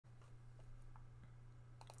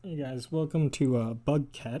Hey guys, welcome to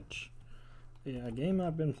Bug Catch, a game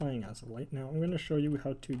I've been playing as of late. Now I'm going to show you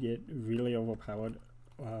how to get really overpowered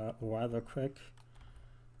rather quick.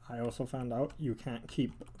 I also found out you can't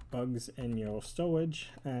keep bugs in your storage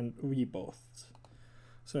and rebirths.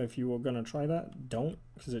 So if you were going to try that, don't,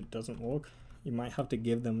 because it doesn't work. You might have to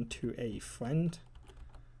give them to a friend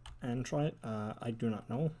and try it. I do not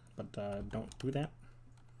know, but don't do that.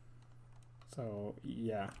 So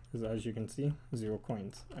yeah, because as you can see, 0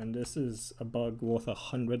 coins, and this is a bug worth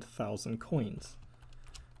 100,000 coins.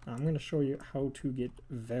 Now I'm going to show you how to get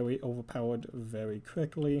very overpowered very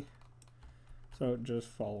quickly, so just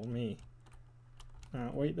follow me.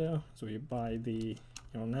 Now wait there, so you buy the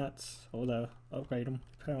nets, or the upgrade them,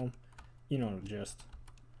 repair them, you know the gist.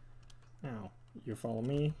 Now you follow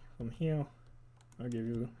me from here. I'll give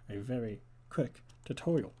you a very quick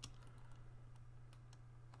tutorial.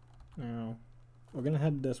 Now we're gonna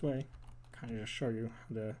head this way, kind of just show you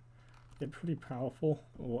how to get pretty powerful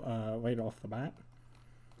right off the bat.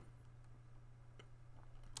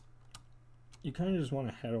 You kind of just want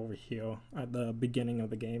to head over here at the beginning of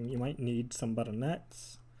the game. You might need some better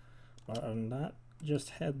nets, but other than that,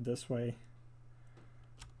 just head this way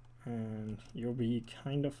and you'll be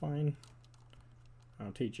kind of fine.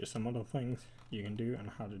 I'll teach you some other things you can do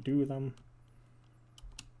and how to do them.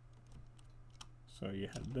 So you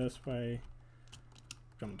head this way,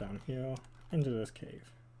 jump down here into this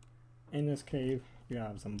cave. In this cave you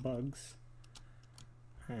have some bugs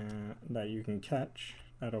that you can catch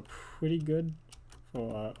that are pretty good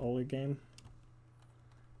for early game.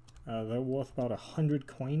 They're worth about 100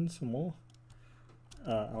 coins or more.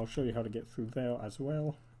 I'll show you how to get through there as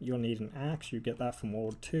well. You'll need an axe, you get that from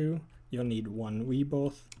World 2. You'll need 1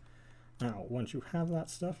 rebirth. Now once you have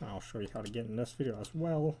that stuff, I'll show you how to get in this video as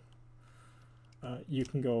well. You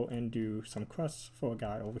can go and do some quests for a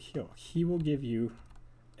guy over here. He will give you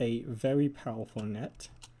a very powerful net,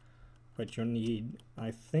 but you'll need, I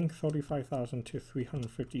think, 35,000 to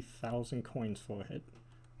 350,000 coins for it,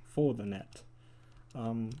 for the net.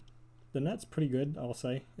 The net's pretty good, I'll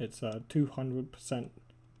say. It's a 200%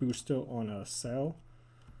 booster on a sale,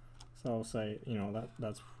 so I'll say,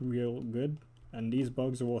 that's real good. And these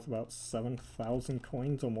bugs are worth about 7,000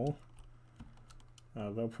 coins or more.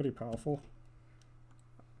 They're pretty powerful.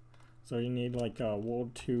 So you need like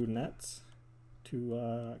World 2 nets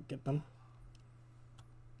to get them.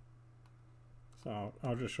 So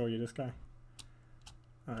I'll just show you this guy.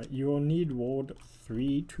 You will need World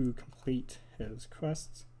 3 to complete his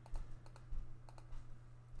quests.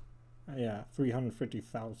 Yeah,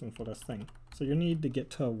 350,000 for this thing. So you need to get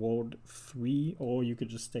to World 3, or you could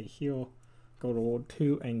just stay here, go to World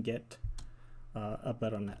 2 and get a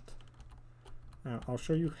better net. Now I'll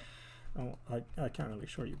show you. Oh, I can't really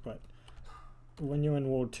show you, but when you're in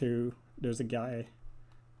World 2, there's a guy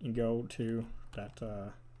you go to that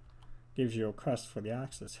gives you a quest for the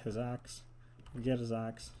axe. It's his axe. You get his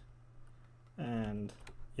axe, and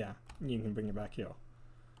yeah, you can bring it back here.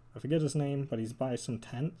 I forget his name, but he's by some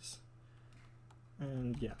tents,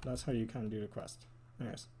 and yeah, that's how you can do the quest.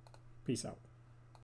 Anyways, peace out.